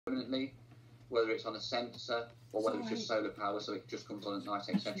permanently, whether it's on a sensor or whether it's just solar power, so it just comes on at night,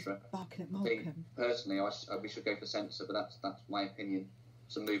 etc. I think personally, we should go for sensor, but that's my opinion.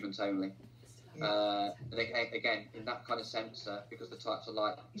 Some movement only. And again, in that kind of sensor, because the types of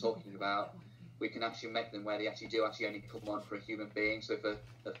light I'm talking about, we can actually make them where they actually only come on for a human being. So if a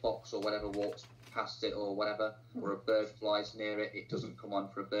fox or whatever walks past it or whatever, or a bird flies near it, it doesn't come on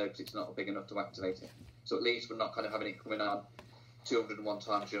for a bird because it's not big enough to activate it. So at least we're not kind of having it coming on 201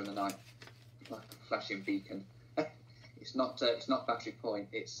 times during the night, like a flashing beacon. It's not Battery Point,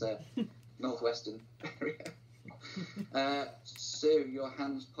 it's Northwestern area. Sue, your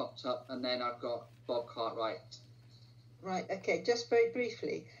hand's popped up, and then I've got Bob Cartwright. Right, okay, just very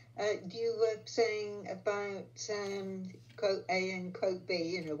briefly. You were saying about quote A and quote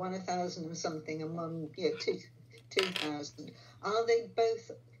B, 1,000 and something, and one, 2,000. Are they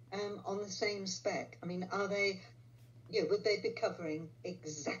both on the same spec? I mean, are they, would they be covering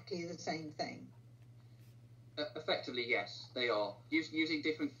exactly the same thing? Effectively, yes, they are. Using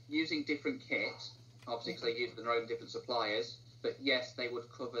different kit, obviously, because they use their own different suppliers, but yes, they would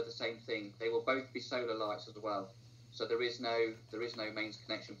cover the same thing. They will both be solar lights as well. So there is no mains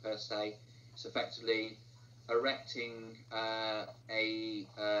connection per se. It's effectively erecting a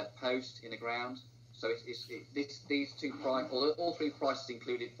post in the ground. So these two all three prices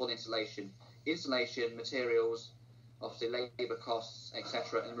included full installation, materials, obviously labour costs,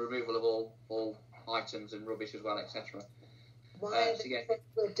 etc., and removal of all items and rubbish as well, etc. Why are they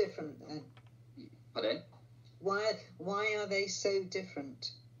so different then? Pardon? Why are they so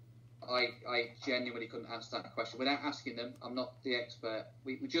different? I genuinely couldn't answer that question without asking them. I'm not the expert.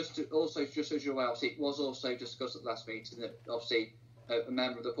 We just as you're aware, obviously, it was also discussed at the last meeting that obviously a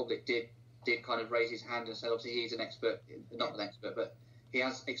member of the public did kind of raise his hand and said obviously he's an expert, not an expert, but he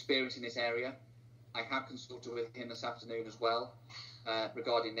has experience in this area. I have consulted with him this afternoon as well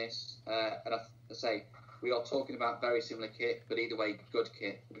regarding this, and I say we are talking about very similar kit, but either way, good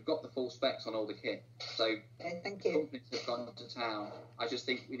kit. We've got the full specs on all the kit, so thank you. Companies have gone to town. I just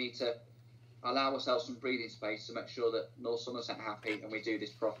think we need to allow ourselves some breathing space to make sure that North Somerset are happy and we do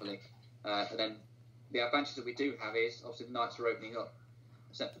this properly. And then the advantage that we do have is obviously the nights are opening up,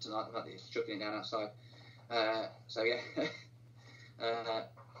 except for tonight, the fact that it's chucking it down outside. So yeah,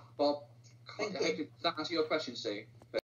 Bob, does that answer your question, Sue?